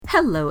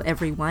Hello,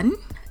 everyone.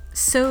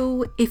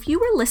 So, if you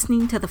were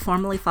listening to the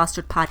Formerly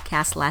Fostered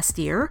podcast last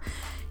year,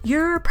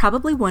 you're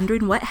probably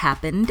wondering what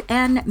happened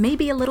and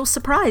maybe a little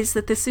surprised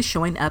that this is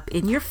showing up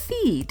in your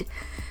feed.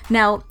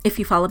 Now, if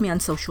you follow me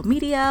on social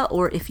media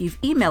or if you've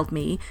emailed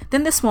me,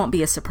 then this won't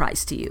be a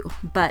surprise to you.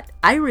 But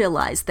I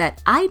realized that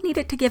I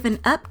needed to give an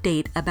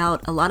update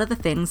about a lot of the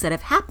things that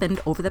have happened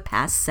over the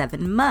past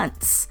 7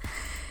 months.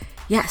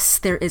 Yes,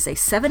 there is a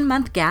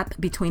 7-month gap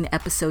between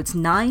episodes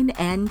 9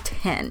 and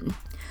 10.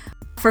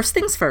 First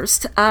things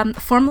first,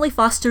 Formerly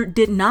Fostered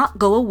did not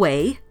go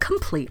away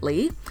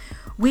completely.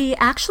 We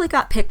actually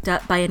got picked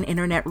up by an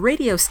internet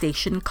radio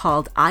station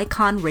called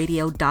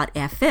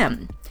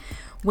iconradio.fm.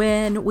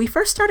 When we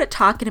first started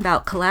talking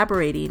about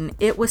collaborating,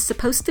 it was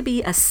supposed to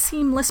be a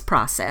seamless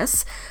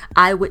process.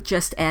 I would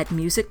just add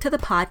music to the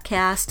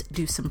podcast,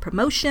 do some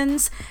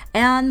promotions,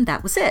 and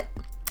that was it.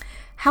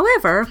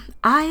 However,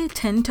 I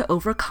tend to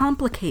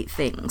overcomplicate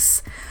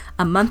things.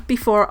 A month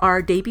before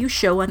our debut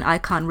show on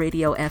Icon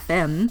Radio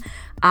FM,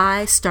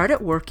 I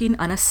started working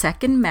on a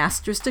second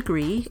master's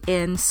degree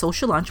in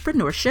social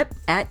entrepreneurship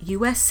at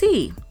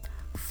USC,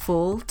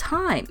 full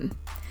time.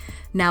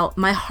 Now,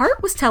 my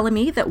heart was telling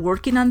me that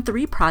working on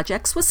 3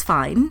 projects was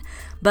fine,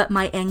 but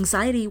my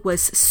anxiety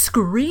was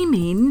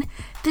screaming,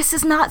 this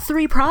is not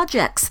 3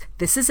 projects.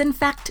 This is in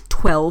fact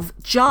 12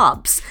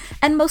 jobs,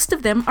 and most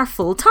of them are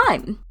full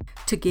time.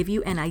 To give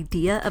you an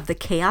idea of the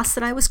chaos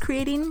that I was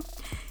creating,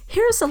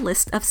 here's a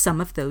list of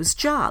some of those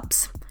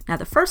jobs. Now,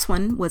 the first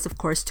one was, of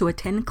course, to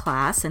attend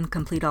class and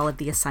complete all of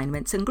the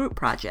assignments and group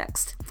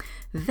projects.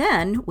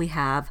 Then we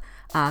have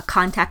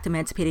contact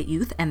emancipated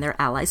youth and their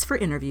allies for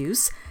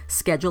interviews,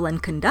 schedule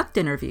and conduct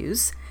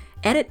interviews,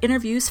 edit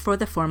interviews for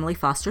the Formerly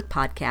Fostered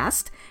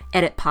podcast,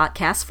 edit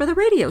podcasts for the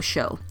radio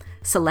show,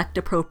 select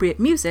appropriate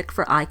music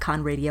for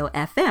Icon Radio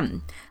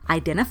FM,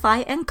 identify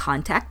and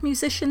contact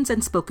musicians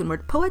and spoken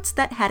word poets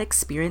that had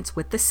experience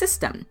with the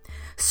system,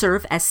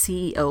 serve as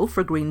CEO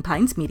for Green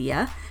Pines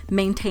Media,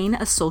 maintain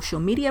a social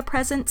media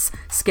presence,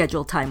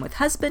 schedule time with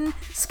husband,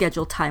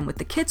 schedule time with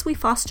the kids we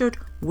fostered,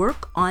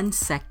 work on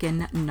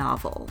second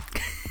novel.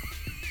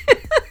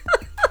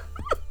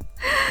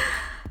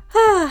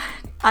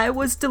 I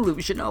was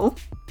delusional,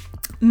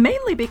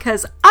 mainly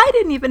because I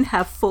didn't even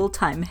have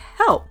full-time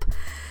help.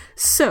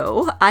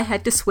 So I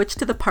had to switch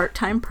to the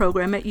part-time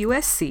program at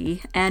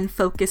USC and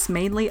focus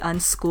mainly on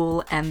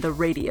school and the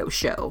radio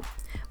show.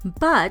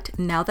 But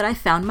now that I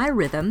found my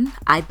rhythm,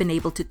 I've been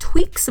able to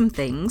tweak some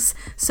things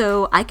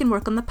so I can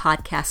work on the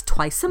podcast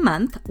twice a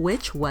month,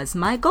 which was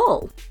my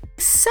goal.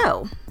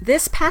 So,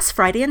 this past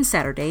Friday and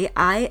Saturday,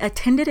 I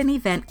attended an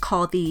event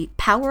called the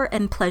Power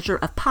and Pleasure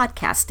of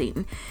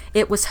Podcasting.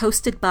 It was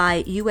hosted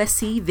by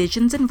USC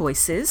Visions and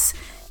Voices,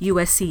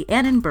 USC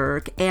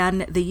Annenberg,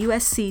 and the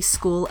USC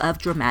School of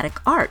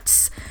Dramatic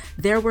Arts.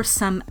 There were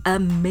some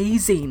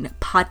amazing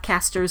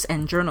podcasters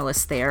and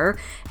journalists there,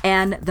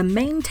 and the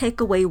main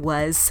takeaway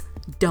was,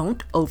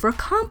 don't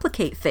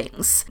overcomplicate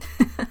things,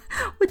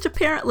 which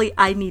apparently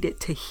I needed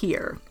to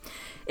hear.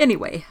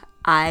 Anyway,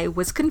 I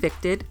was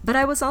convicted, but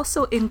I was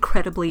also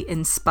incredibly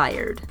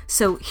inspired.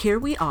 So here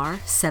we are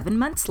 7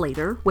 months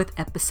later with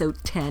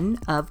episode 10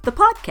 of the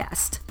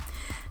podcast.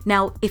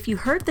 Now, if you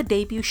heard the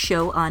debut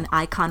show on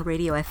Icon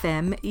Radio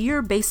FM,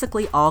 you're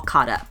basically all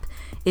caught up.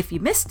 If you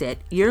missed it,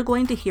 you're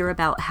going to hear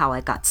about how I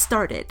got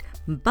started,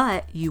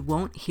 but you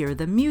won't hear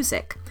the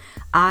music.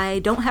 I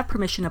don't have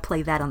permission to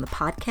play that on the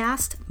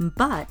podcast,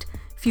 but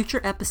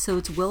future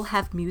episodes will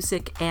have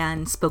music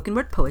and spoken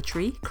word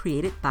poetry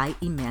created by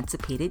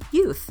emancipated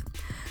youth.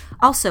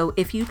 Also,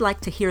 if you'd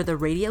like to hear the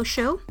radio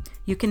show,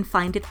 you can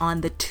find it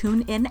on the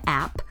TuneIn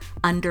app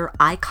under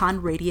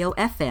Icon Radio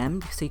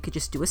FM, so you could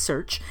just do a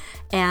search,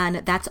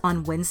 and that's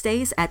on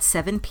Wednesdays at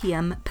 7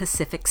 p.m.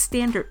 Pacific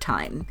Standard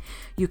Time.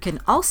 You can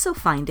also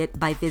find it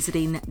by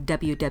visiting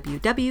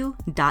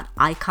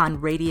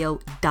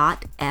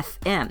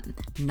www.iconradio.fm,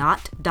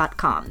 not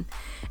 .com.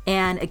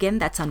 And again,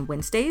 that's on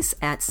Wednesdays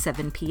at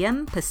 7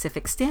 p.m.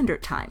 Pacific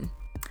Standard Time.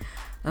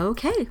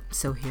 Okay,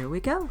 so here we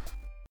go.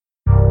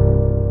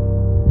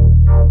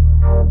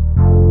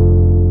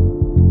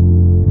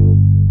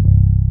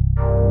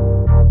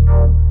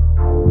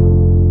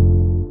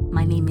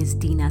 My name is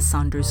Dina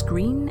Saunders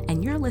Green,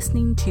 and you're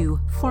listening to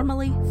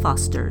Formerly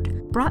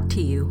Fostered, brought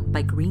to you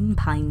by Green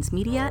Pines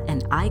Media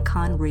and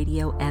Icon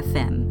Radio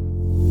FM.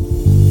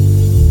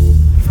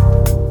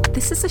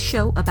 This is a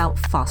show about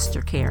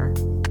foster care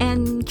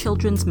and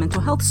children's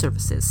mental health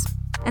services,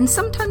 and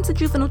sometimes the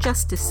juvenile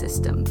justice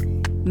system,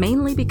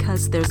 mainly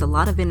because there's a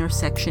lot of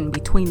intersection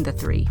between the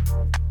three.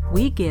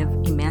 We give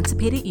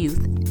emancipated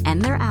youth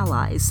and their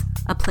allies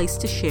a place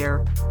to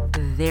share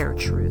their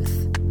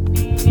truth.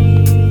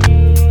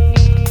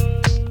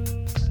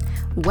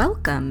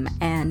 Welcome,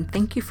 and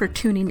thank you for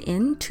tuning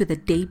in to the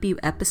debut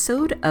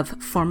episode of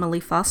Formerly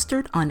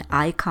Fostered on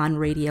Icon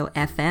Radio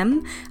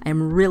FM.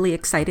 I'm really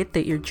excited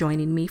that you're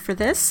joining me for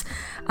this.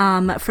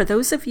 For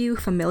those of you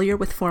familiar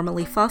with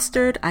Formerly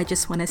Fostered, I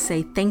just want to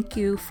say thank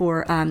you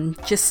for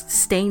just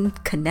staying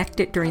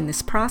connected during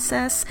this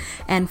process.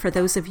 And for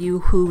those of you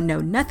who know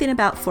nothing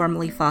about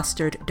Formerly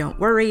Fostered, don't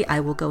worry, I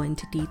will go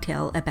into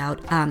detail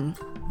about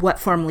what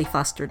Formerly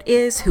Fostered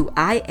is, who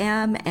I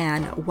am,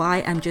 and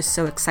why I'm just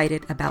so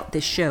excited about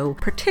this show,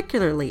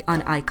 particularly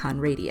on Icon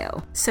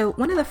Radio. So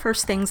one of the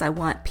first things I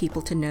want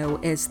people to know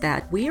is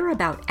that we are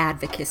about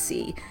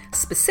advocacy,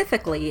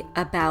 specifically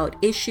about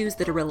issues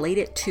that are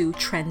related to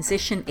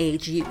transition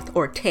age youth,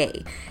 or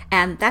TAY.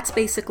 And that's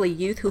basically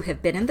youth who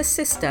have been in the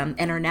system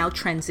and are now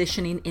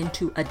transitioning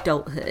into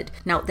adulthood.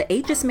 Now, the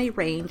ages may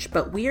range,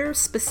 but we're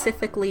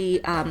specifically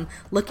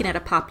looking at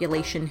a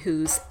population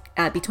who's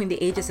between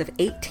the ages of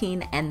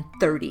 18 and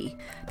 30.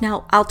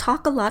 Now, I'll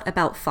talk a lot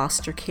about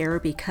foster care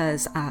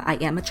because I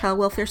am a child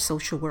welfare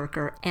social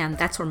worker, and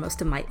that's where most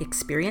of my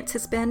experience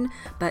has been.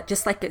 But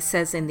just like it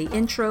says in the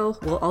intro,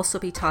 we'll also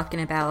be talking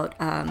about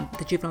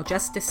the juvenile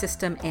justice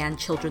system and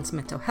children's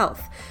mental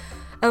health.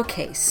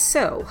 Okay,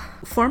 so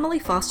Formerly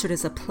Fostered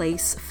is a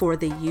place for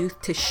the youth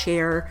to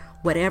share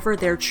whatever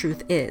their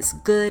truth is,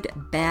 good,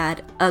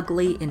 bad,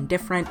 ugly,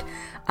 indifferent,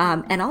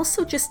 and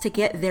also just to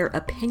get their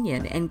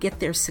opinion and get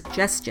their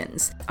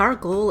suggestions. Our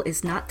goal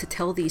is not to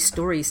tell these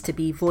stories to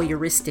be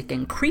voyeuristic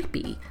and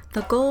creepy.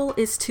 The goal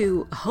is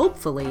to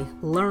hopefully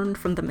learn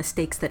from the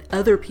mistakes that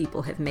other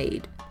people have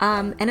made.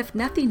 And if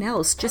nothing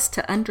else, just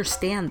to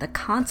understand the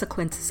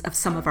consequences of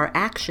some of our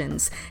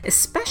actions,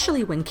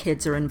 especially when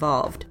kids are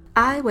involved.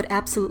 I would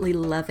absolutely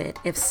love it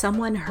if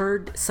someone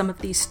heard some of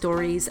these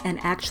stories and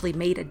actually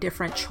made a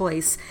different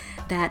choice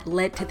that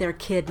led to their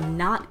kid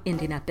not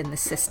ending up in the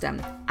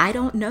system. I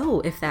don't know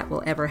if that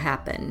will ever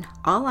happen.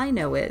 All I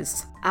know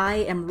is I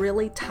am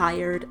really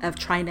tired of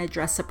trying to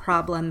address a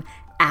problem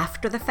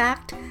after the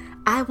fact.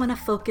 I want to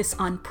focus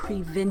on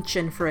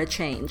prevention for a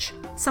change.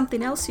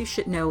 Something else you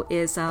should know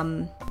is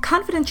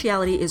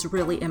confidentiality is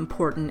really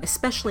important,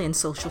 especially in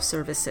social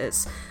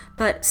services.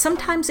 But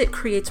sometimes it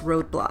creates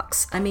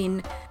roadblocks. I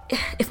mean,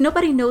 if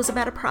nobody knows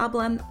about a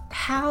problem,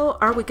 how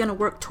are we going to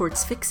work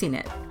towards fixing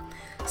it?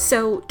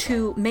 So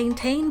to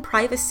maintain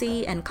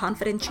privacy and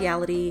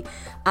confidentiality,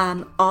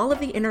 all of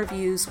the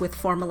interviews with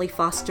Formerly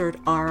Fostered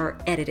are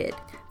edited.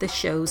 The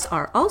shows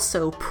are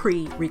also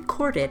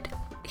pre-recorded.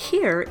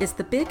 Here is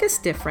the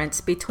biggest difference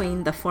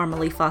between the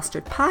Formerly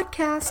Fostered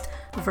podcast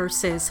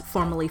versus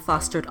Formerly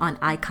Fostered on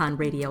Icon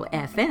Radio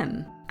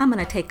FM. I'm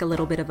going to take a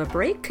little bit of a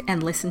break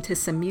and listen to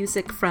some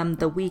music from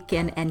The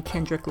Weeknd and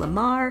Kendrick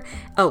Lamar.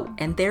 Oh,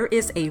 and there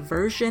is a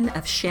version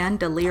of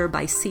Chandelier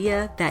by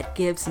Sia that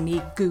gives me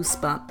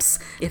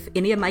goosebumps. If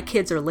any of my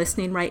kids are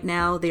listening right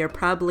now, they are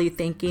probably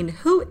thinking,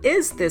 who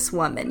is this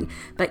woman?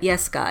 But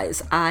yes,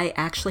 guys, I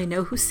actually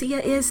know who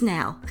Sia is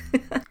now.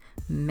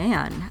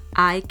 Man,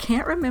 I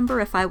can't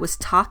remember if I was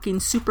talking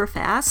super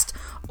fast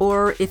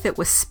or if it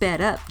was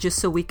sped up just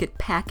so we could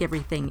pack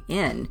everything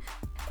in.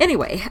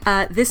 Anyway,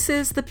 this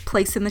is the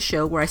place in the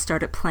show where I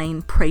started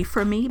playing Pray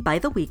For Me by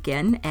The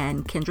Weeknd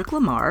and Kendrick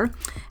Lamar.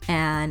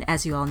 And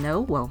as you all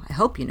know, well, I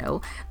hope you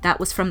know, that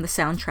was from the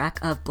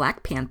soundtrack of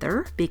Black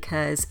Panther,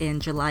 because in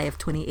July of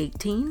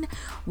 2018,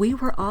 we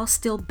were all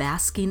still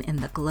basking in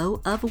the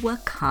glow of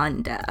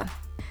Wakanda.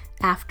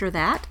 After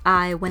that,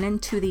 I went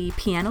into the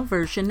piano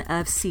version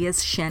of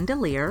Sia's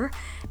Chandelier,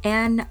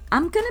 and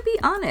I'm gonna be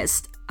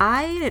honest,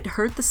 I had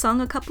heard the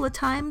song a couple of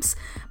times,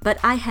 but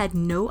I had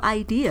no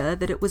idea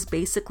that it was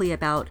basically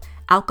about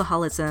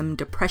alcoholism,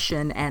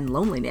 depression, and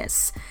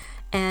loneliness.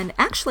 And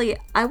actually,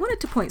 I wanted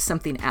to point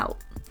something out.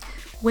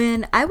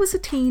 When I was a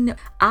teen,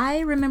 I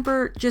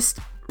remember just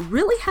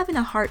really having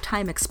a hard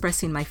time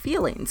expressing my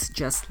feelings,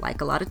 just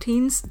like a lot of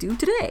teens do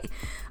today.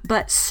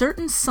 But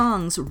certain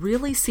songs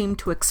really seemed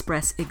to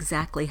express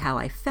exactly how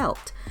I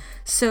felt.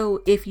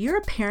 So if you're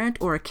a parent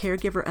or a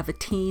caregiver of a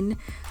teen,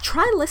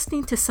 try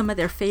listening to some of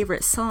their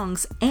favorite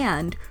songs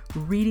and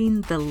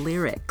reading the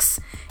lyrics.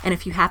 And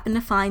if you happen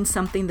to find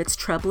something that's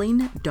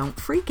troubling, don't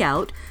freak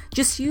out.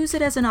 Just use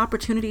it as an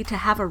opportunity to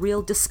have a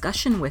real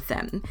discussion with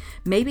them.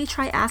 Maybe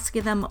try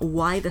asking them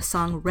why the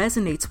song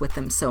resonates with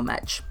them so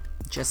much.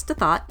 Just a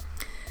thought.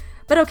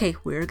 But okay,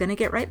 we're going to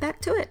get right back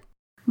to it.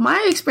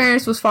 My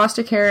experience with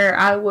foster care,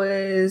 I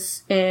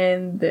was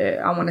in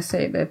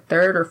the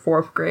third or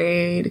fourth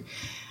grade.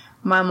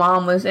 My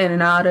mom was in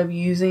and out of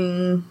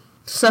using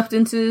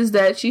substances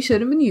that she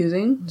shouldn't have been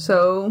using.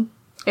 So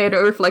it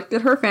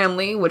reflected her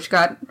family, which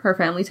got her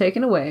family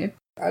taken away.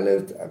 I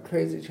lived a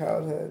crazy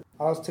childhood.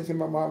 I was taking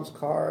my mom's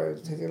car,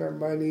 taking her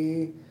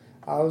money.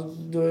 I was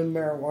doing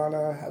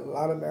marijuana, had a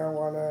lot of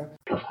marijuana.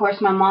 Of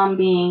course, my mom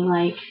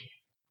being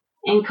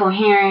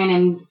incoherent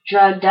and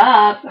drugged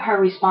up,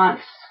 her response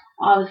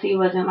obviously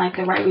wasn't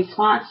the right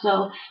response.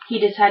 So he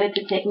decided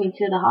to take me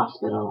to the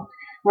hospital,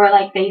 where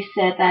they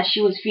said that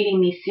she was feeding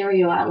me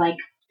cereal at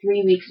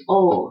 3 weeks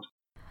old.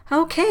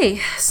 Okay,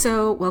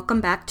 so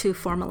welcome back to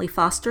Formally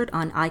Fostered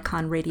on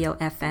Icon Radio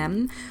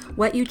FM.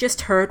 What you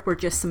just heard were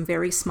just some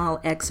very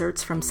small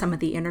excerpts from some of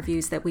the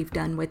interviews that we've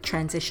done with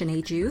transition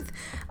age youth.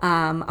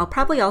 I'll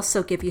probably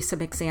also give you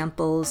some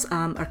examples,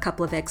 a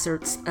couple of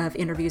excerpts of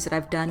interviews that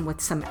I've done with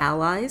some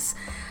allies.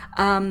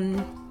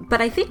 But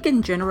I think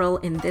in general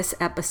in this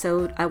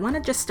episode, I want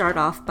to just start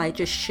off by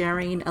just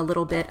sharing a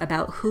little bit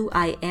about who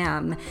I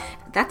am.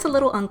 That's a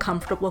little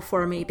uncomfortable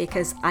for me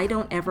because I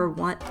don't ever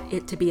want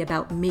it to be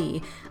about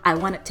me. I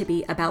want it to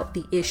be about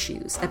the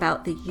issues,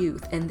 about the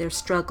youth and their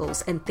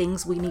struggles and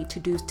things we need to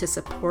do to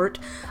support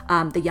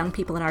the young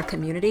people in our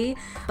community.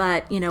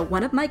 But,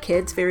 one of my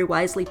kids very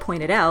wisely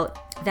pointed out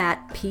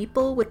that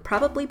people would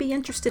probably be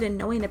interested in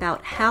knowing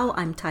about how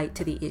I'm tied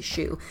to the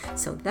issue.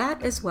 So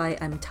that is why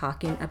I'm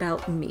talking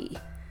about me.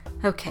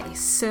 Okay,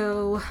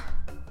 so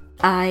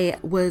I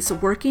was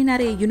working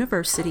at a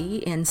university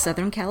in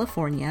Southern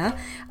California,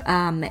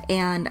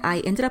 and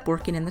I ended up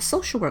working in the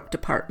social work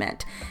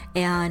department.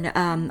 And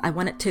I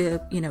wanted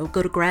to,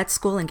 go to grad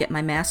school and get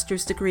my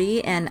master's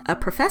degree. And a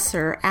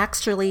professor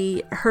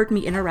actually heard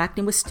me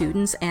interacting with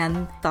students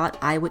and thought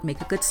I would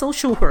make a good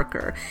social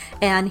worker.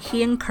 And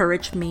he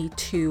encouraged me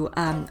to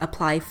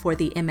apply for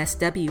the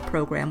MSW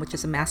program, which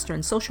is a Master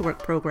in Social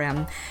Work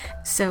program.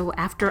 So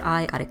after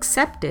I got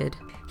accepted,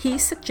 he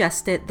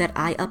suggested that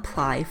I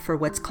apply for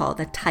what's called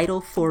the Title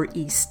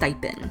IV-E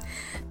stipend.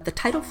 The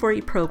Title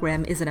IV-E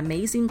program is an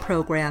amazing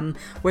program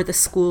where the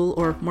school,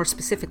 or more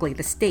specifically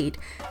the state,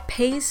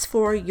 pays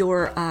for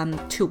your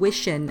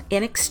tuition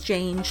in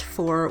exchange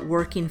for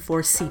working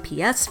for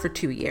CPS for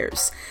 2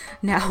 years.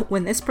 Now,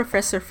 when this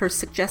professor first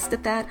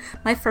suggested that,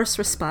 my first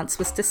response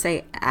was to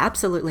say,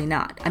 absolutely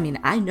not. I mean,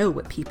 I know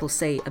what people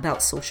say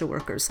about social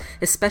workers,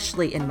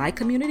 especially in my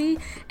community,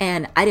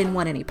 and I didn't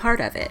want any part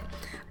of it.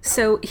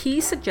 So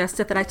he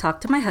suggested that I talk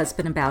to my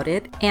husband about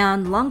it,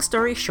 and long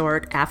story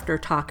short, after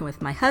talking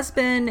with my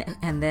husband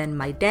and then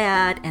my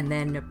dad and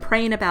then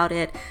praying about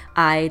it,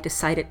 I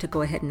decided to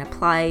go ahead and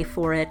apply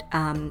for it,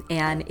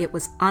 and it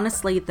was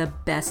honestly the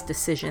best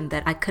decision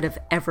that I could have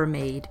ever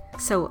made.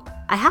 So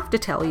I have to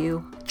tell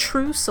you,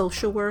 true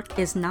social work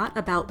is not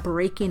about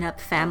breaking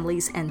up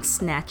families and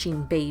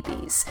snatching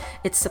babies.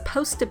 It's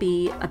supposed to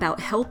be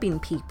about helping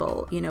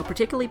people,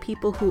 particularly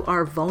people who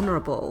are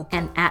vulnerable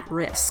and at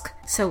risk.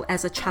 So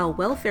as a child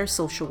welfare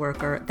social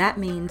worker, that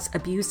means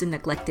abused and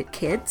neglected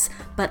kids,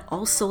 but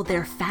also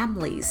their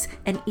families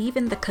and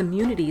even the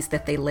communities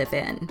that they live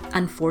in.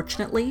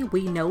 Unfortunately,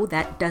 we know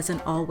that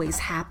doesn't always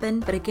happen,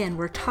 but again,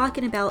 we're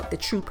talking about the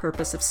true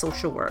purpose of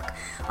social work.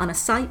 On a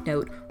side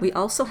note, we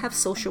also have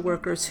social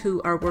workers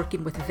who are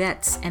working with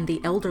vets and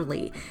the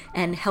elderly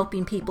and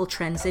helping people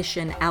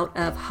transition out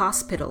of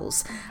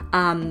hospitals.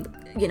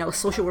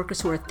 Social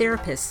workers who are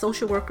therapists,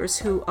 social workers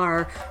who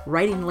are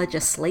writing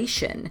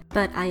legislation.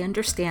 But I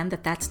understand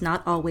that that's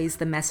not always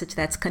the message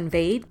that's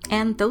conveyed,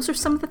 and those are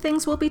some of the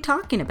things we'll be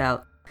talking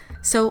about.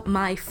 So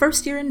my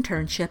first year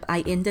internship,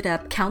 I ended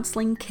up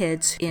counseling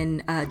kids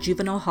in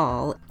juvenile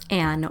hall.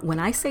 And when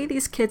I say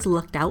these kids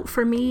looked out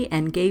for me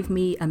and gave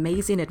me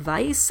amazing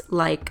advice,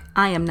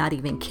 I am not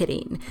even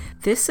kidding.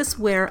 This is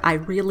where I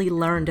really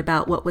learned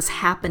about what was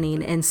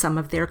happening in some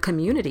of their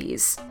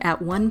communities.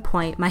 At one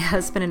point, my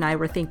husband and I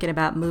were thinking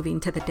about moving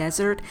to the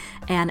desert,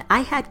 and I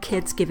had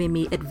kids giving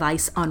me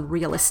advice on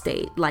real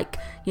estate,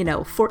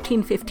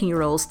 14,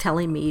 15-year-olds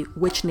telling me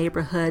which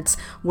neighborhoods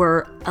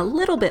were a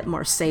little bit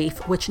more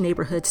safe, which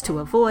neighborhoods to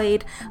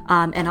avoid,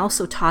 and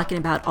also talking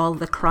about all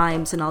the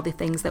crimes and all the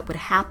things that would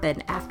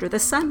happen after the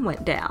sun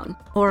went down.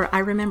 Or I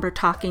remember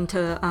talking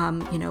to,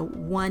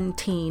 one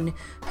teen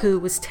who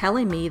was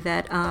telling me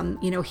that,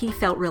 he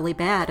felt really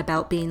bad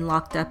about being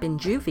locked up in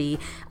juvie.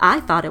 I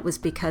thought it was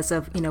because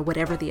of,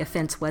 whatever the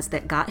offense was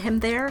that got him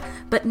there,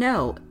 but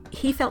no.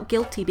 He felt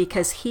guilty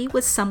because he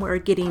was somewhere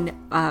getting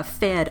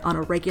fed on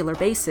a regular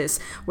basis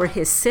where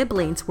his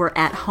siblings were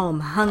at home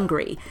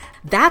hungry.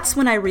 That's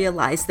when I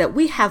realized that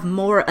we have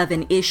more of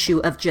an issue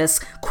of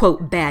just,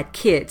 quote, bad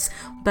kids.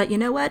 But you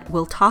know what?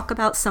 We'll talk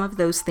about some of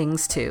those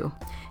things too.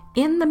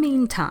 In the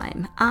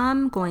meantime,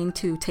 I'm going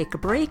to take a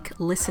break,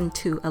 listen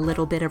to a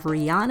little bit of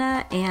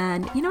Rihanna,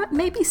 and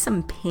maybe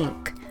some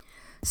Pink.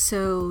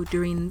 So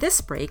during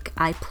this break,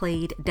 I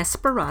played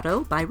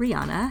Desperado by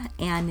Rihanna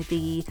and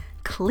the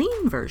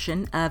clean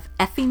version of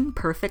Effing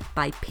Perfect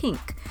by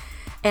Pink.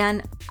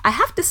 And I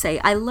have to say,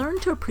 I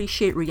learned to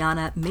appreciate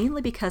Rihanna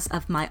mainly because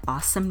of my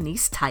awesome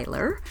niece,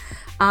 Tyler.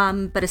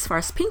 But as far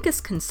as Pink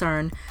is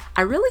concerned,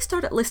 I really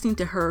started listening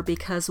to her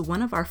because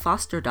one of our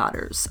foster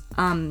daughters,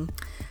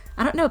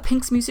 I don't know,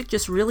 Pink's music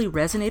just really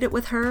resonated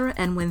with her.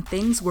 And when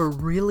things were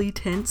really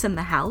tense in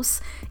the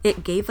house,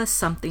 it gave us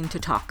something to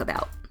talk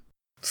about.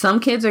 Some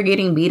kids are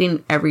getting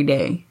beaten every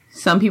day.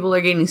 Some people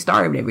are getting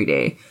starved every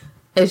day.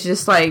 It's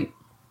just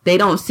they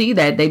don't see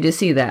that. They just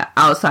see that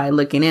outside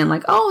looking in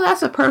oh,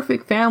 that's a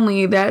perfect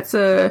family.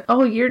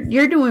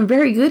 You're doing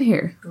very good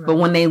here. Right. But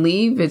when they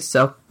leave, it's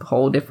a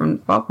whole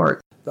different ballpark.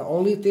 The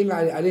only thing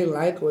I didn't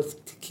like was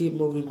to keep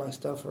moving my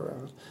stuff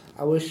around.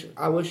 I wish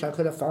I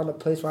could have found a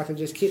place where I could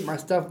just keep my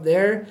stuff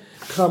there,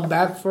 come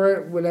back for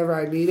it whenever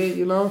I need it,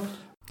 you know?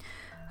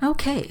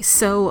 Okay,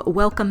 so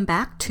welcome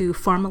back to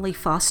Formally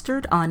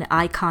Fostered on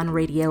Icon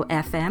Radio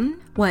FM.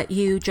 What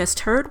you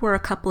just heard were a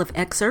couple of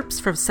excerpts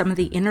from some of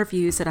the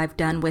interviews that I've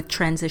done with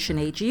transition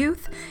age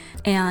youth.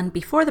 And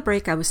before the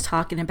break, I was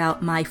talking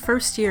about my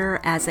first year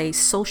as a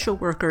social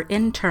worker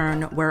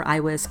intern where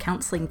I was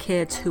counseling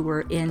kids who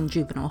were in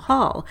juvenile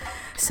hall.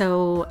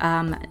 So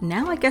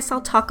now I guess I'll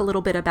talk a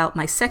little bit about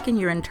my second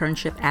year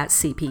internship at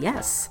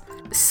CPS.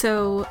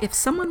 So if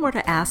someone were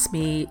to ask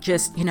me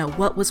just,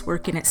 what was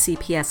working at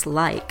CPS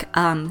like,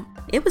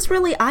 it was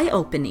really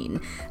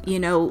eye-opening.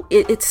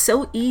 It's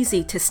so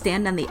easy to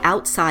stand on the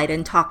outside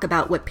and talk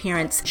about what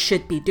parents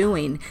should be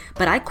doing,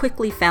 but I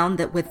quickly found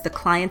that with the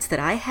clients that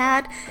I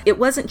had, it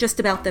wasn't just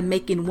about them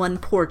making one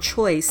poor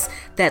choice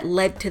that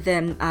led to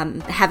them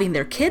having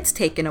their kids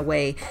taken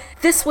away.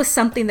 This was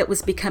something that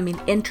was becoming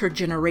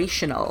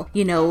intergenerational.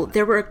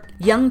 There were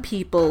young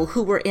people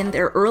who were in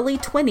their early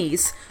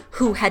 20s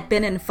who had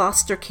been in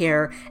foster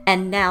care,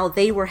 and now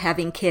they were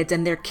having kids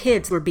and their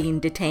kids were being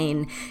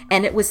detained,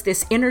 and it was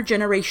this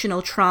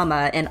intergenerational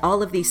trauma and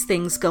all of these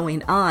things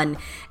going on.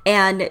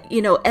 And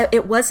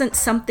it wasn't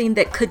something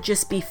that could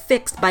just be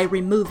fixed by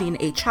removing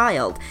a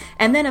child.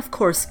 And then of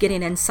course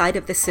getting inside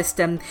of the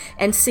system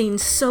and seeing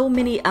so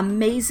many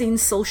amazing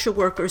social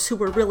workers who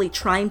were really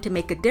trying to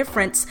make a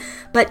difference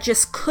but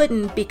just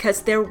couldn't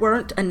because there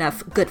weren't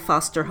enough good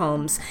foster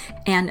homes,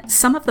 and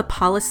some of the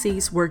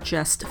policies were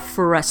just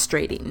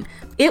frustrating.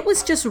 It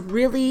was just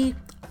really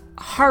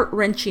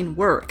heart-wrenching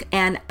work,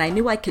 and I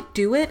knew I could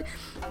do it,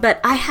 but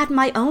I had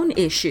my own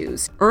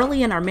issues.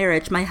 Early in our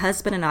marriage, my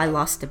husband and I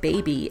lost a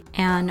baby,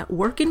 and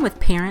working with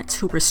parents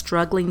who were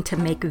struggling to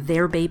make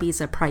their babies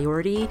a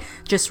priority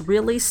just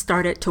really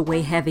started to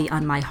weigh heavy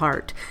on my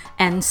heart.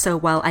 And so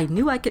while I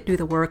knew I could do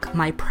the work,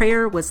 my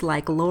prayer was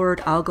like,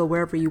 Lord, I'll go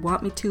wherever you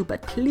want me to,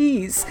 but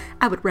please,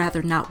 I would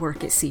rather not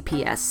work at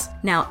CPS.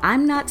 Now,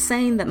 I'm not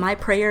saying that my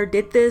prayer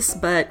did this,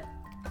 but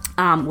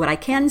what I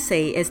can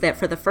say is that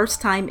for the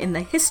first time in the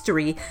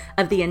history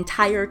of the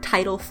entire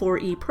Title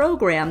IV-E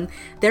program,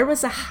 there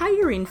was a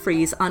hiring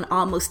freeze on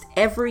almost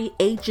every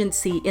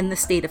agency in the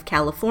state of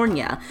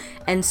California.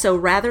 And so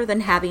rather than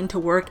having to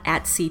work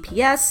at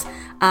CPS,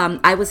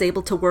 I was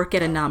able to work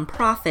at a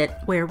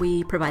nonprofit where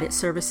we provided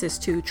services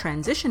to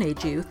transition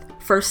age youth,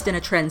 first in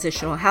a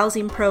transitional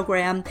housing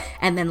program,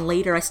 and then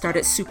later I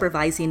started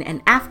supervising an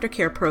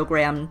aftercare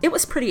program. It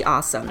was pretty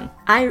awesome.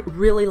 I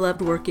really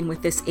loved working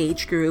with this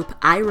age group.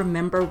 I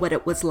remember what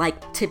it was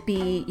like to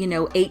be,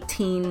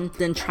 18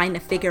 and trying to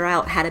figure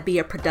out how to be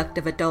a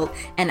productive adult,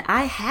 and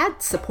I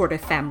had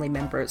supportive family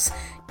members.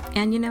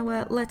 And you know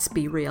what? Let's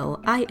be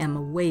real. I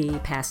am way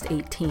past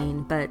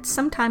 18, but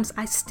sometimes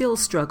I still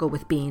struggle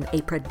with being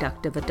a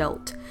productive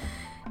adult.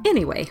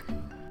 Anyway,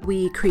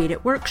 we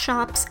created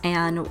workshops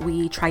and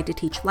we tried to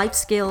teach life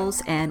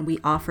skills and we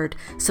offered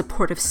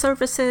supportive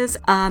services.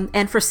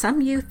 And for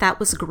some youth, that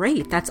was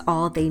great. That's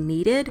all they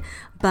needed.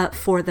 But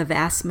for the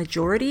vast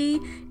majority,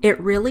 it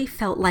really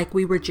felt like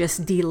we were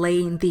just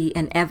delaying the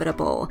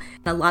inevitable.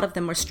 A lot of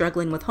them were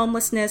struggling with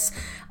homelessness.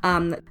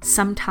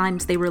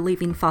 Sometimes they were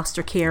leaving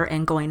foster care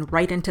and going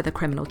right into the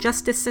criminal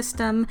justice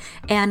system.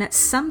 And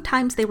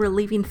sometimes they were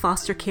leaving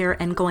foster care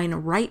and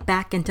going right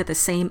back into the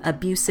same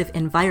abusive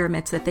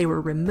environments that they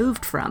were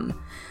removed from.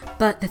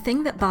 But the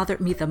thing that bothered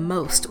me the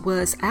most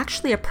was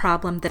actually a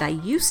problem that I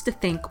used to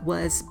think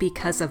was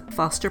because of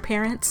foster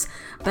parents,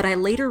 but I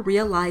later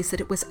realized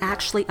that it was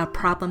actually a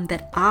problem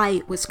that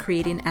I was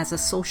creating as a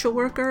social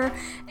worker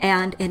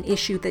and an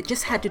issue that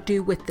just had to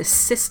do with the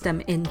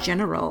system in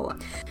general.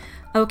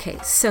 Okay,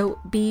 so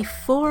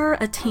before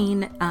a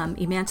teen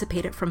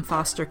emancipated from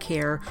foster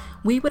care,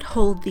 we would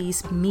hold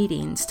these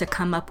meetings to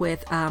come up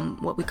with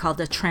what we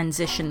called a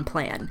transition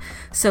plan.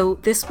 So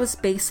this was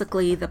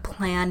basically the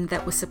plan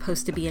that was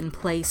supposed to be in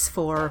place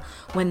for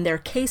when their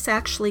case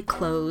actually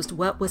closed,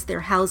 what was their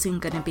housing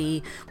going to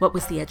be, what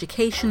was the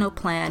educational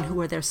plan, who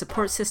were their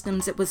support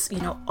systems. It was,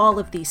 all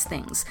of these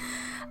things.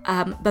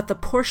 But the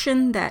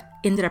portion that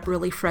ended up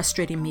really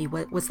frustrating me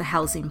was the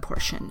housing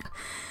portion.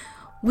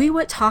 We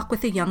would talk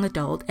with a young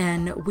adult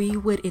and we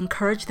would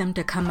encourage them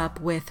to come up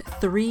with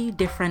 3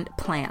 different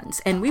plans.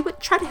 And we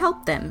would try to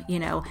help them,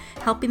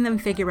 helping them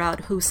figure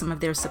out who some of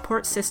their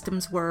support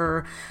systems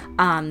were,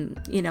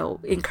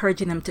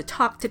 encouraging them to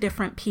talk to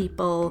different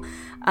people.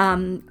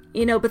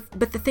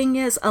 But the thing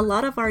is, a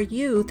lot of our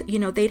youth,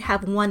 they'd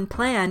have one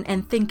plan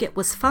and think it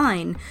was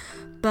fine.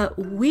 But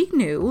we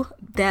knew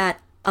that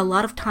a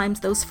lot of times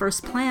those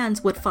first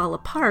plans would fall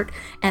apart,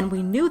 and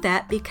we knew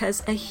that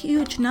because a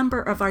huge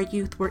number of our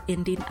youth were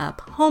ending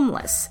up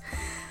homeless.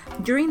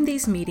 During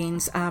these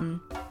meetings,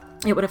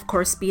 it would, of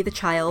course, be the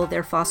child,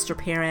 their foster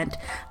parent,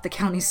 the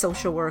county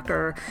social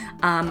worker,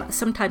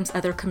 sometimes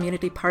other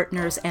community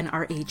partners, and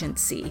our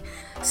agency.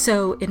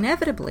 So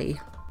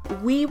inevitably,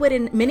 we would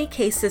in many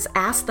cases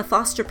ask the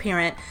foster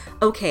parent,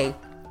 okay,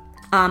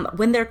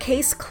 When their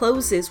case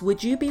closes,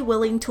 would you be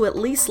willing to at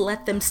least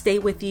let them stay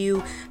with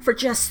you for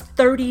just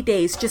 30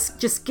 days?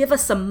 Just give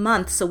us a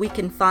month so we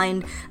can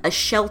find a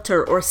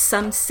shelter or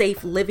some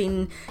safe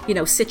living,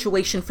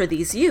 situation for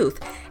these youth.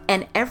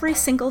 And every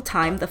single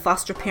time the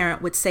foster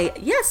parent would say,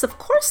 yes, of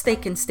course they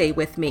can stay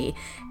with me.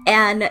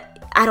 And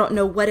I don't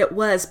know what it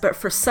was, but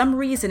for some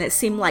reason it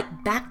seemed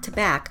like back to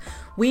back,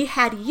 we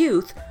had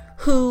youth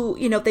who,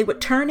 they would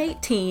turn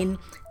 18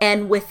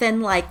 and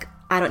within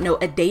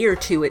a day or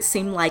two, it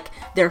seemed like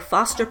their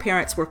foster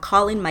parents were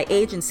calling my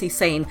agency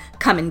saying,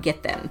 come and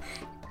get them,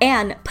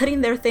 and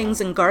putting their things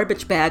in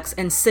garbage bags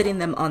and sitting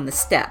them on the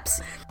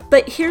steps.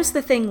 But here's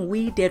the thing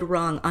we did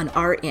wrong on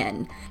our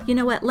end. You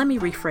know what? Let me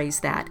rephrase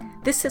that.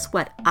 This is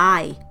what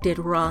I did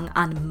wrong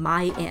on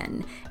my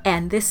end.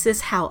 And this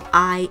is how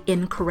I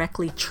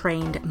incorrectly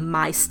trained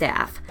my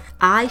staff.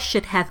 I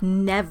should have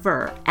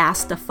never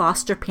asked a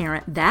foster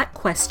parent that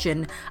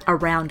question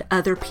around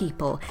other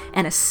people,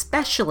 and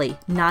especially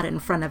not in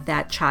front of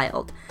that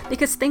child.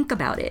 Because think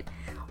about it.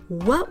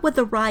 What would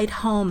the ride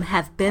home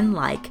have been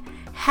like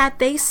had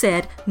they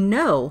said,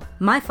 no,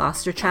 my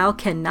foster child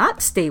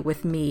cannot stay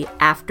with me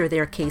after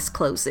their case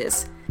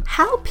closes?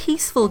 How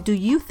peaceful do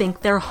you think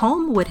their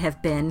home would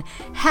have been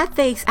had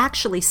they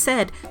actually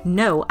said,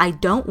 no, I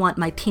don't want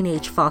my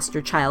teenage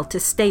foster child to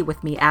stay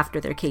with me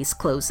after their case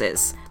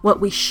closes? What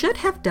we should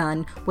have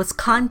done was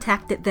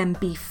contacted them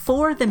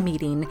before the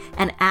meeting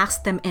and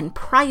asked them in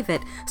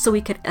private so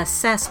we could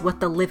assess what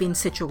the living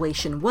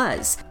situation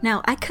was.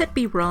 Now, I could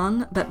be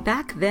wrong, but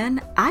back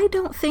then, I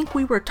don't think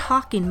we were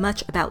talking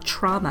much about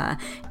trauma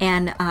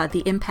and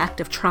the impact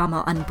of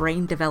trauma on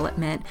brain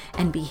development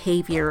and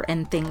behavior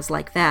and things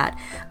like that.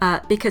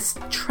 Because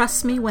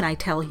trust me when I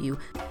tell you,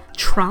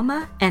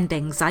 trauma and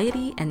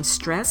anxiety and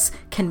stress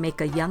can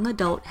make a young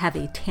adult have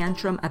a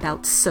tantrum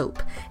about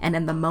soap, and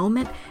in the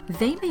moment,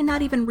 they may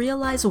not even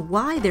realize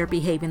why they're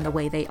behaving the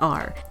way they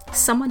are.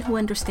 Someone who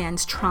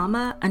understands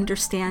trauma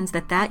understands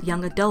that that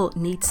young adult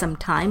needs some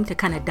time to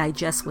kind of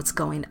digest what's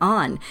going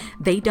on.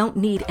 They don't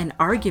need an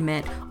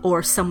argument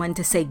or someone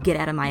to say, get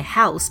out of my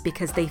house,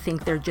 because they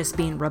think they're just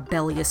being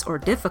rebellious or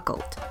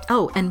difficult.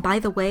 Oh, and by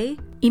the way,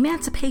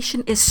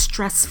 emancipation is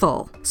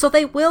stressful, so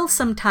they will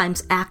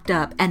sometimes act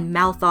up and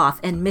mouth off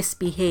and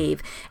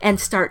misbehave and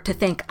start to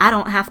think, I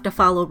don't have to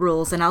follow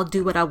rules and I'll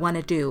do what I want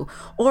to do.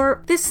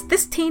 Or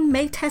this teen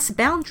may test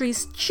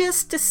boundaries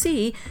just to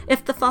see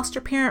if the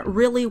foster parent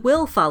really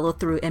will follow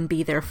through and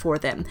be there for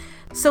them.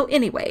 So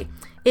anyway,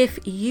 if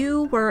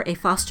you were a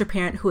foster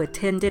parent who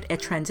attended a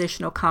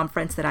transitional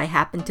conference that I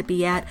happened to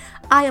be at,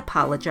 I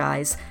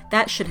apologize.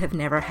 That should have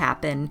never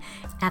happened.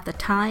 At the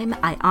time,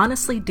 I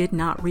honestly did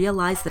not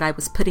realize that I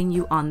was putting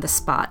you on the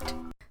spot.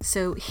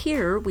 So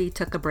here we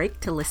took a break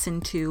to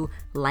listen to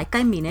Like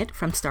I Mean It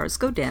from Stars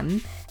Go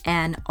Dim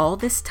and All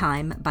This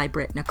Time by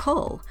Britt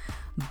Nicole,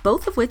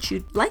 both of which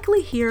you'd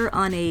likely hear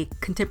on a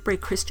contemporary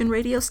Christian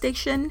radio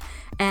station,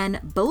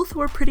 and both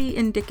were pretty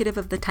indicative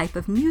of the type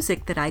of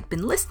music that I'd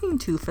been listening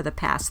to for the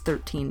past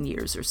 13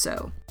 years or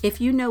so.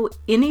 If you know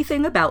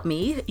anything about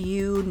me,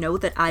 you know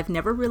that I've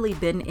never really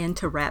been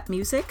into rap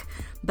music,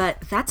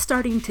 but that's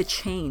starting to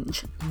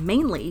change,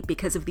 mainly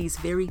because of these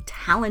very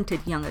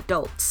talented young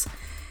adults.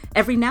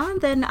 Every now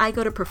and then I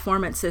go to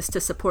performances to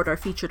support our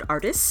featured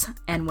artists,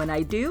 and when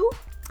I do,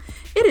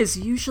 it is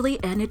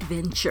usually an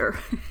adventure,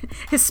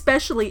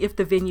 especially if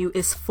the venue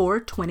is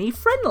 420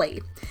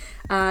 friendly.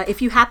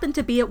 If you happen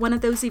to be at one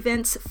of those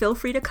events, feel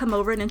free to come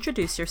over and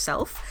introduce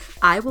yourself.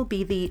 I will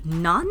be the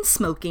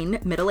non-smoking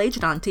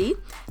middle-aged auntie,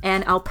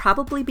 and I'll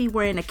probably be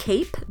wearing a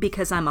cape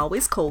because I'm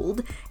always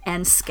cold,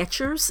 and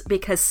Skechers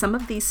because some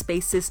of these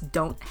spaces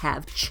don't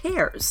have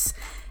chairs.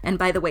 And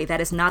by the way,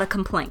 that is not a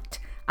complaint.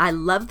 I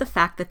love the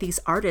fact that these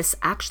artists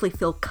actually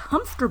feel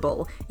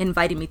comfortable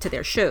inviting me to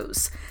their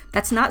shows.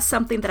 That's not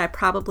something that I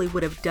probably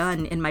would have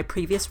done in my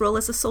previous role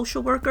as a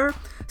social worker,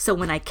 so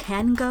when I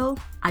can go,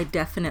 I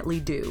definitely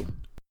do.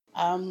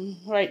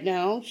 Right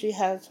now, she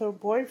has her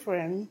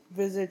boyfriend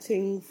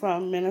visiting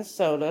from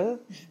Minnesota.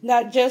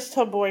 Not just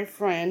her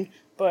boyfriend,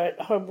 but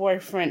her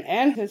boyfriend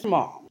and his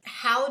mom.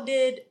 How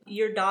did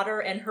your daughter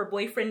and her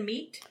boyfriend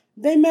meet?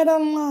 They met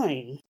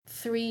online.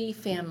 3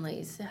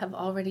 families have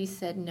already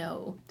said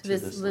no to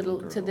this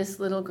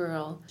little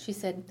girl. She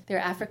said they're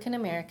African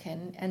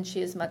American and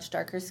she is much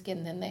darker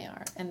skinned than they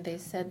are, and they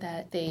said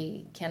that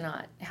they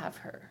cannot have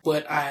her.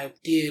 What I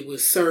did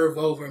was serve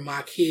over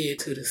my kid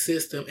to the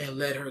system and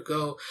let her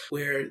go,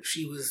 where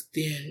she was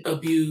then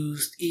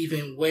abused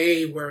even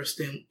way worse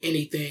than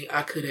anything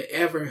I could have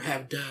ever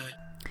have done.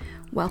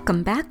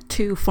 Welcome back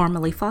to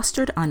Formerly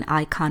Fostered on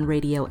Icon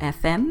Radio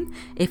FM.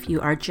 If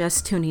you are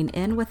just tuning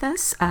in with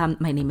us,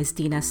 my name is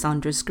Dina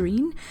Saunders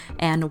Green,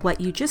 and what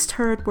you just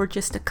heard were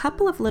just a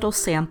couple of little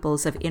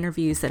samples of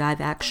interviews that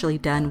I've actually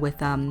done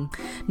with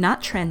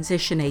not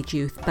transition age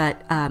youth,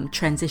 but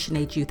transition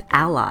age youth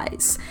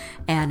allies.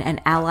 And an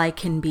ally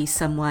can be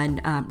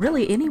someone,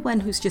 really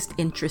anyone who's just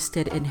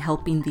interested in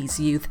helping these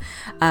youth,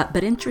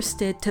 but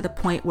interested to the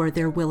point where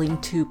they're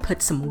willing to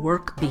put some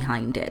work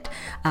behind it.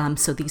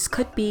 So these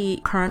could be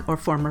be current or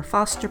former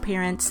foster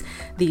parents.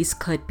 These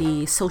could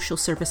be social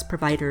service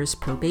providers,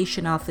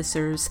 probation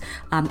officers,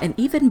 and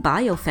even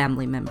bio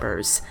family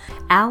members.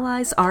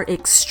 Allies are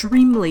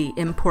extremely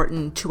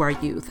important to our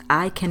youth.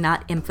 I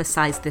cannot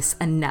emphasize this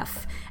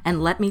enough,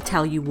 and let me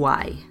tell you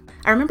why.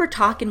 I remember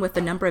talking with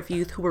a number of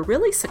youth who were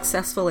really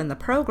successful in the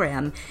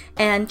program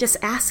and just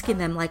asking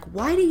them, like,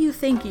 why do you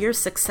think you're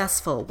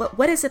successful?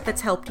 What is it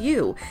that's helped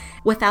you?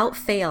 Without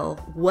fail,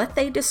 what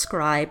they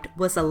described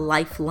was a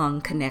lifelong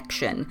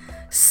connection.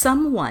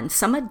 Some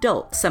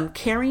adult, some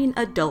caring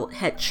adult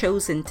had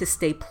chosen to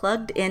stay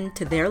plugged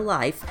into their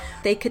life.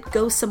 They could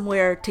go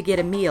somewhere to get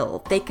a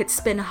meal. They could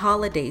spend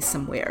holidays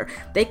somewhere.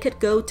 They could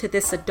go to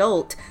this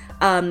adult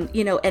and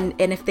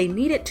if they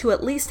needed to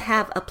at least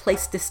have a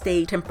place to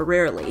stay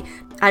temporarily.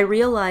 I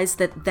realized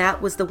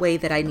that was the way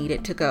that I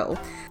needed to go.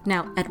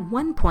 Now, at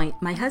one point,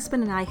 my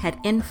husband and I had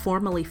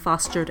informally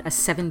fostered a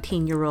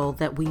 17-year-old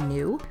that we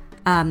knew.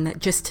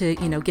 Just to,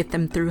 get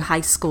them through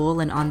high school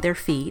and on their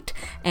feet.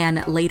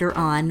 And later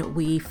on,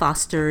 we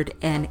fostered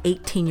an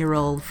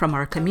 18-year-old from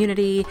our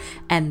community,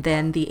 and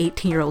then the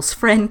 18-year-old's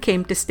friend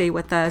came to stay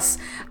with us.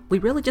 We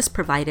really just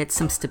provided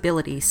some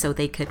stability so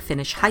they could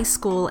finish high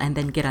school and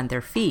then get on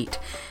their feet.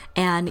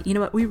 And you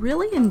know what? We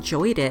really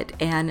enjoyed it.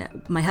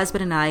 And my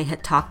husband and I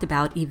had talked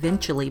about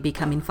eventually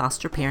becoming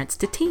foster parents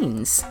to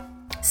teens.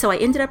 So I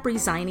ended up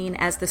resigning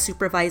as the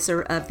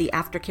supervisor of the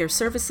aftercare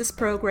services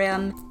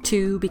program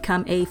to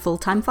become a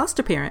full-time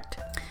foster parent.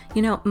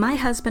 My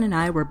husband and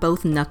I were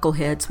both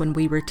knuckleheads when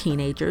we were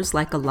teenagers,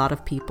 like a lot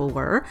of people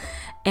were.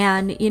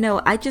 And,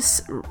 I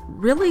just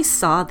really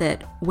saw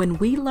that when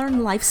we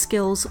learned life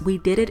skills, we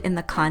did it in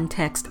the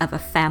context of a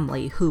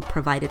family who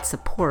provided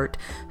support,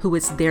 who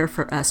was there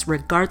for us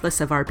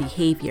regardless of our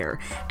behavior.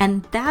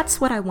 And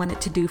that's what I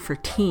wanted to do for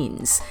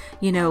teens.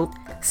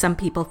 Some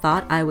people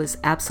thought I was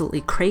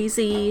absolutely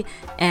crazy.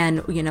 And,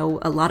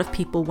 a lot of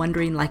people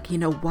wondering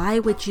why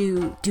would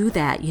you do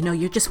that?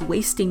 You're just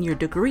wasting your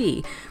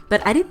degree.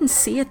 But I didn't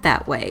see it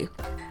that way.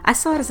 I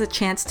saw it as a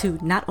chance to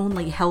not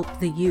only help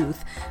the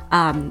youth,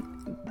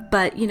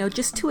 but,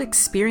 just to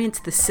experience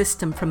the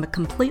system from a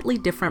completely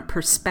different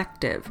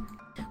perspective.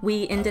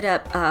 We ended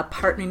up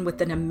partnering with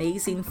an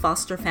amazing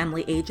foster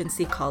family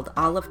agency called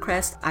Olive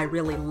Crest. I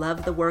really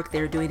love the work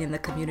they're doing in the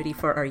community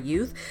for our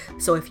youth.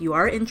 So if you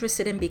are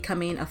interested in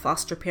becoming a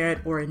foster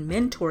parent or in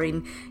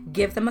mentoring,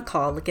 give them a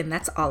call. Again,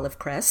 that's Olive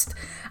Crest.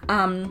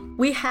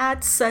 We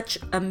had such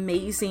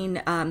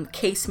amazing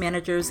case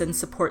managers and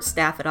support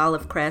staff at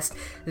Olive Crest.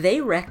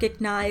 They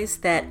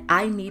recognized that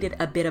I needed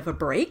a bit of a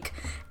break.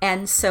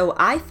 And so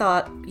I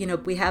thought,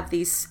 we have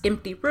these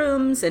empty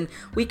rooms and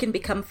we can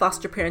become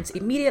foster parents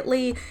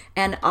immediately.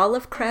 And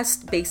Olive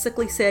Crest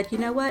basically said, you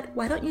know what,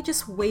 why don't you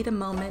just wait a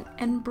moment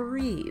and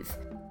breathe?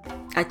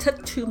 I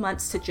took 2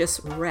 months to just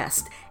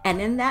rest. And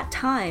in that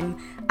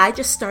time, I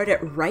just started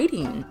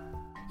writing.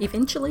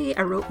 Eventually,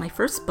 I wrote my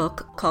first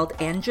book called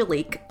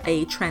Angelique,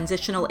 a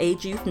transitional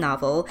age youth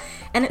novel.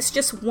 And it's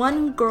just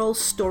one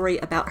girl's story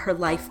about her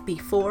life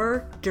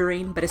before,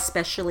 during, but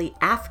especially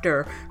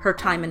after her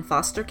time in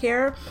foster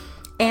care.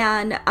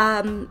 And,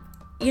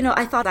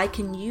 I thought I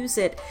can use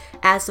it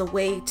as a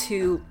way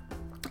to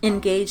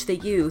engage the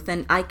youth,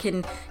 and I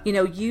can,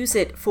 use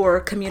it for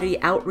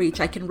community outreach.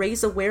 I can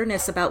raise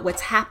awareness about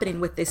what's happening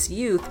with this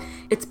youth.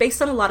 It's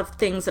based on a lot of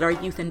things that our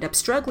youth end up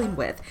struggling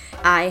with.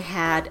 I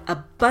had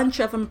a bunch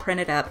of them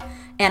printed up,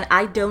 and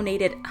I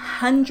donated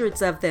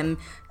hundreds of them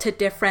to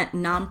different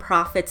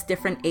nonprofits,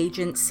 different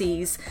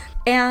agencies,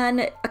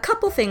 and a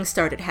couple things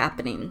started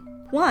happening.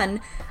 One,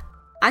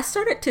 I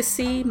started to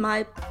see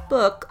my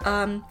book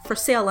for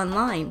sale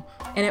online,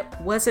 and it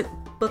wasn't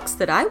books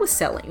that I was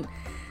selling.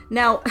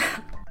 Now,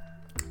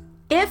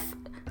 if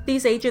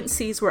these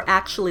agencies were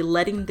actually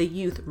letting the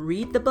youth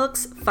read the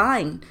books,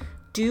 fine,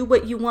 do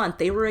what you want.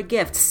 They were a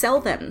gift, sell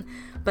them.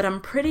 But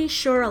I'm pretty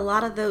sure a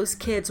lot of those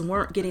kids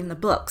weren't getting the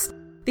books.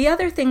 The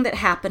other thing that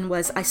happened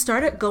was I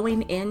started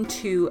going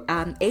into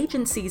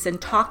agencies and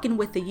talking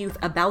with the youth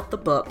about the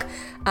book.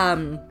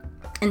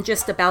 And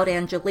just about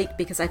Angelique,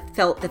 because I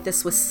felt that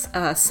this was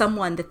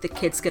someone that the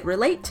kids could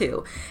relate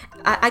to.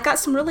 I got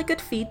some really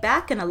good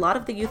feedback, and a lot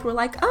of the youth were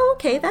like, oh,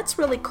 okay, that's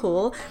really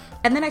cool.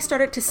 And then I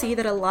started to see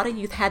that a lot of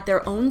youth had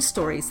their own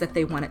stories that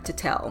they wanted to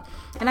tell.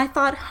 And I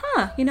thought,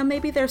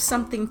 maybe there's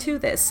something to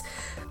this.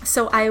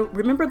 So I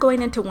remember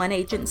going into one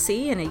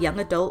agency, and a young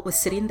adult was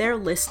sitting there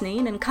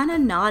listening and kind of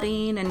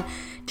nodding. And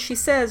she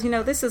says,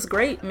 this is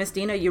great, Miss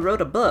Dina, you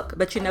wrote a book,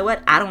 but you know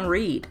what? I don't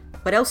read.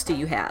 What else do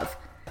you have?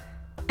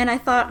 And I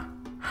thought,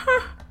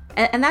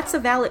 and that's a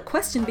valid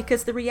question,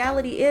 because the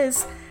reality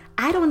is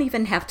I don't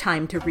even have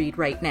time to read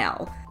right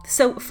now.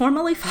 So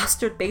Formally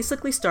Fostered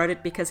basically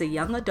started because a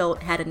young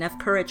adult had enough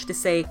courage to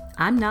say,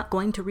 I'm not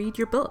going to read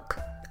your book.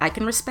 I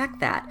can respect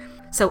that.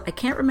 So I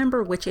can't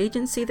remember which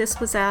agency this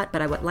was at,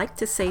 but I would like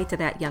to say to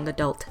that young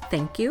adult,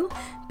 thank you.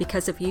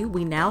 Because of you,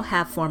 we now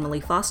have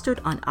Formally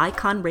Fostered on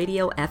Icon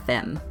Radio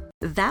FM.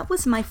 That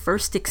was my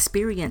first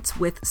experience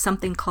with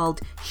something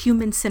called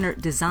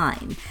human-centered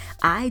design.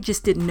 I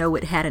just didn't know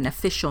it had an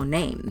official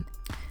name.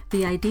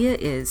 The idea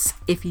is,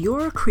 if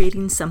you're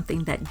creating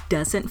something that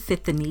doesn't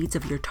fit the needs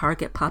of your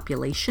target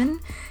population,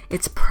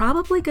 it's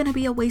probably going to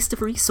be a waste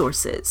of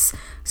resources.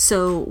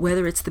 So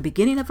whether it's the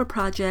beginning of a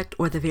project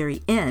or the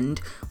very end,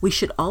 we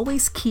should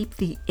always keep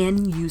the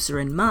end user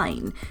in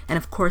mind. And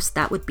of course,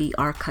 that would be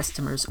our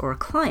customers or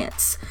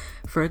clients.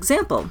 For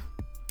example,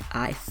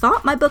 I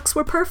thought my books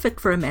were perfect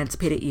for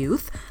emancipated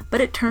youth,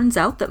 but it turns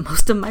out that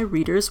most of my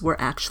readers were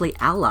actually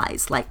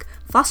allies, like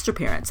foster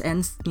parents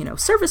and,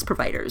 service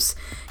providers.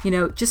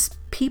 Just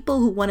people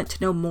who wanted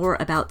to know more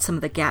about some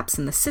of the gaps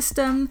in the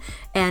system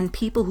and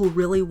people who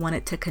really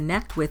wanted to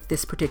connect with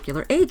this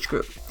particular age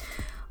group.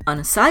 On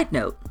a side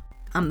note,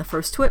 I'm the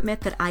first to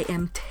admit that I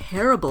am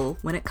terrible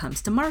when it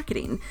comes to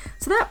marketing,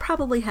 so that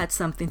probably had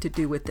something to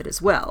do with it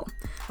as well.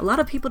 A lot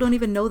of people don't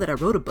even know that I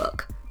wrote a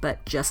book,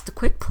 but just a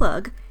quick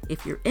plug,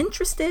 if you're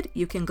interested,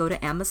 you can go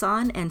to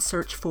Amazon and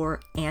search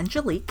for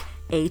Angelique,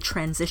 a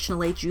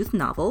transitional age youth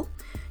novel.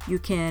 You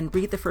can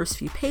read the first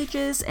few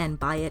pages and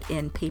buy it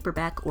in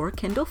paperback or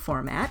Kindle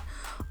format,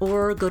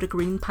 or go to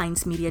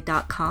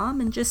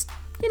greenpinesmedia.com and just,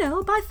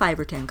 buy 5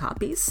 or 10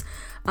 copies.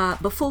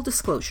 But full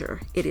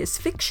disclosure, it is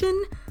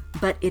fiction,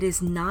 but it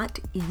is not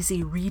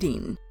easy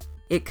reading.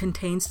 It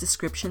contains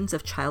descriptions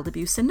of child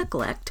abuse and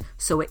neglect,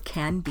 so it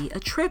can be a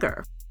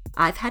trigger.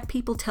 I've had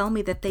people tell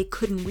me that they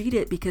couldn't read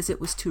it because it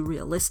was too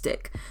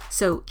realistic.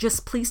 So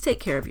just please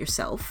take care of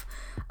yourself.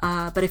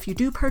 But if you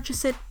do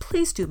purchase it,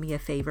 please do me a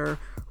favor.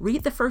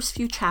 Read the first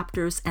few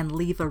chapters and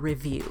leave a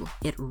review.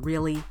 It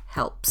really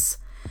helps.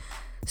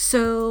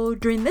 So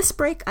during this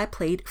break, I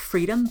played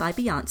Freedom by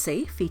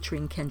Beyonce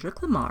featuring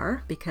Kendrick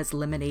Lamar because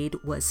Lemonade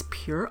was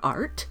pure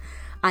art.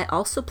 I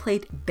also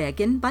played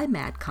Beggin' by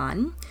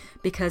Madcon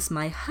because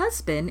my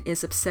husband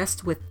is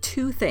obsessed with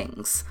 2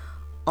 things,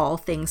 all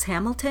things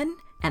Hamilton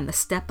and the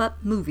Step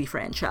Up movie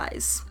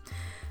franchise.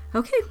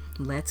 Okay,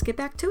 let's get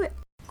back to it.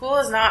 School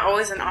is not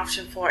always an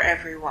option for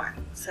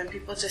everyone. Some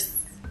people just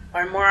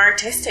are more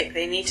artistic.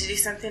 They need to do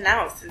something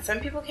else. And some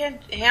people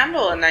can't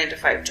handle a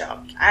 9-to-5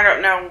 job. I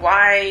don't know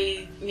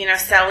why,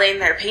 selling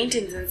their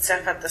paintings and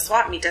stuff at the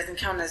swap meet doesn't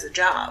count as a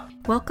job.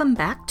 Welcome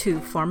back to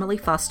Formerly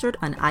Fostered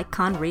on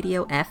Icon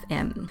Radio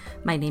FM.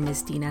 My name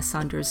is Dina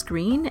Saunders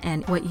Green,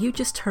 and what you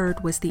just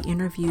heard was the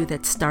interview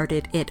that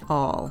started it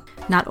all.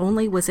 Not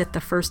only was it the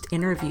first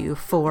interview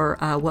for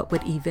what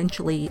would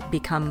eventually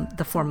become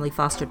the Formerly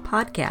Fostered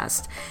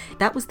podcast,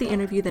 that was the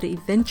interview that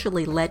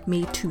eventually led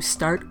me to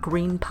start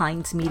Green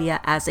Pines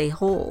Media as a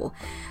whole.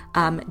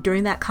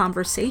 During that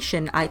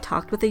conversation, I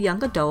talked with a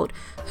young adult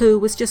who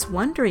was just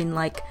wondering,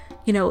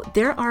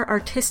 there are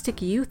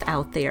artistic youth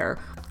out there.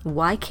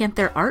 Why can't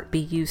their art be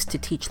used to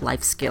teach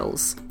life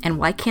skills? And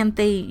why can't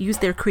they use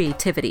their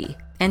creativity?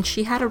 And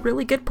she had a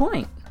really good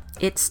point.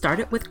 It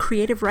started with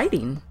creative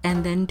writing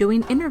and then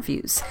doing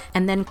interviews.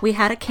 And then we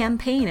had a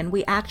campaign and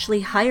we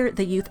actually hired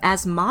the youth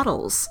as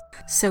models.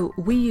 So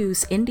we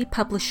use indie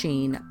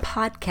publishing,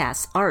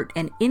 podcasts, art,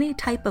 and any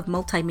type of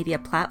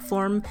multimedia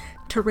platform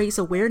to raise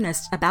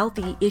awareness about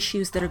the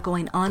issues that are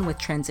going on with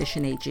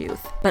transition age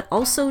youth, but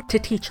also to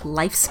teach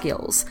life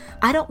skills.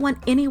 I don't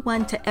want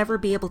anyone to ever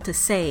be able to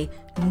say,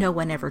 no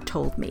one ever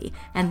told me,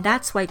 and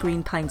that's why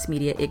Green Pines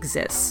Media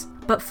exists.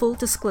 But full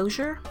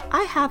disclosure,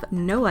 I have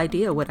no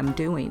idea what I'm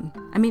doing.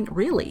 I mean,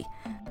 really.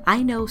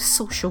 I know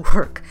social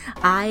work.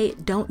 I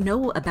don't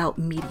know about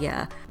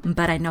media,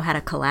 but I know how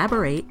to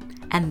collaborate.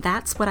 And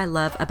that's what I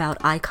love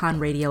about Icon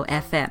Radio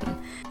FM.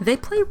 They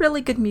play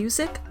really good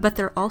music, but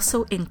they're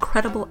also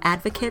incredible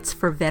advocates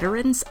for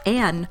veterans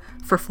and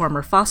for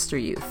former foster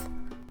youth.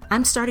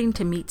 I'm starting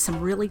to meet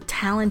some really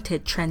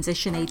talented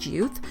transition age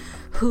youth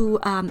who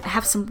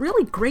have some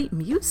really great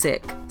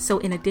music. So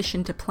in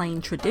addition to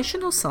playing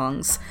traditional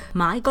songs,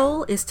 my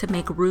goal is to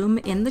make room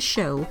in the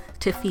show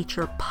to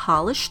feature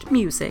polished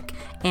music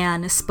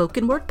and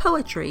spoken word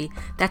poetry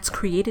that's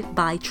created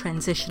by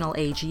transitional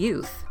age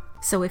youth.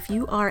 So if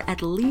you are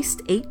at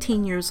least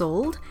 18 years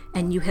old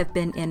and you have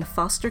been in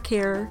foster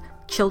care,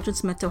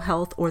 children's mental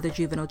health, or the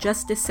juvenile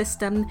justice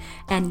system,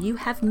 and you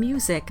have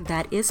music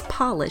that is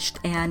polished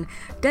and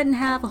doesn't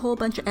have a whole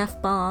bunch of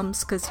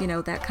F-bombs, because,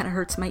 that kind of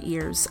hurts my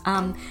ears,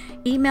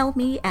 email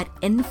me at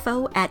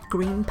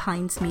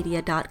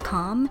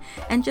info@greenpinesmedia.com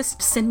and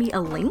just send me a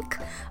link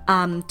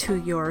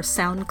to your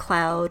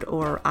SoundCloud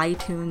or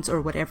iTunes or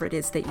whatever it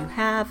is that you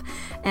have.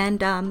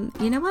 And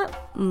you know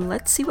what?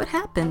 Let's see what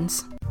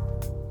happens.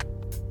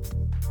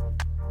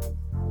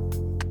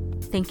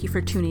 Thank you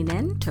for tuning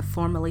in to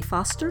Formerly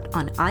Fostered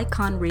on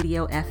Icon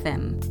Radio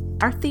FM.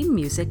 Our theme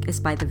music is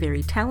by the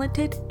very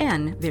talented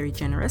and very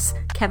generous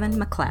Kevin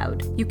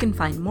MacLeod. You can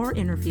find more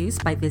interviews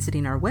by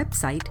visiting our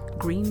website,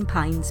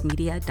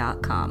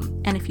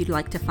 greenpinesmedia.com. And if you'd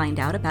like to find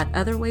out about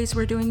other ways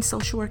we're doing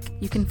social work,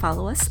 you can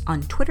follow us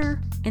on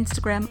Twitter,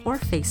 Instagram, or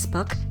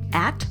Facebook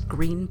at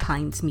Green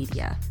Pines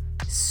Media.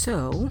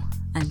 So,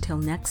 until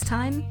next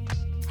time,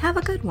 have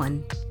a good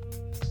one.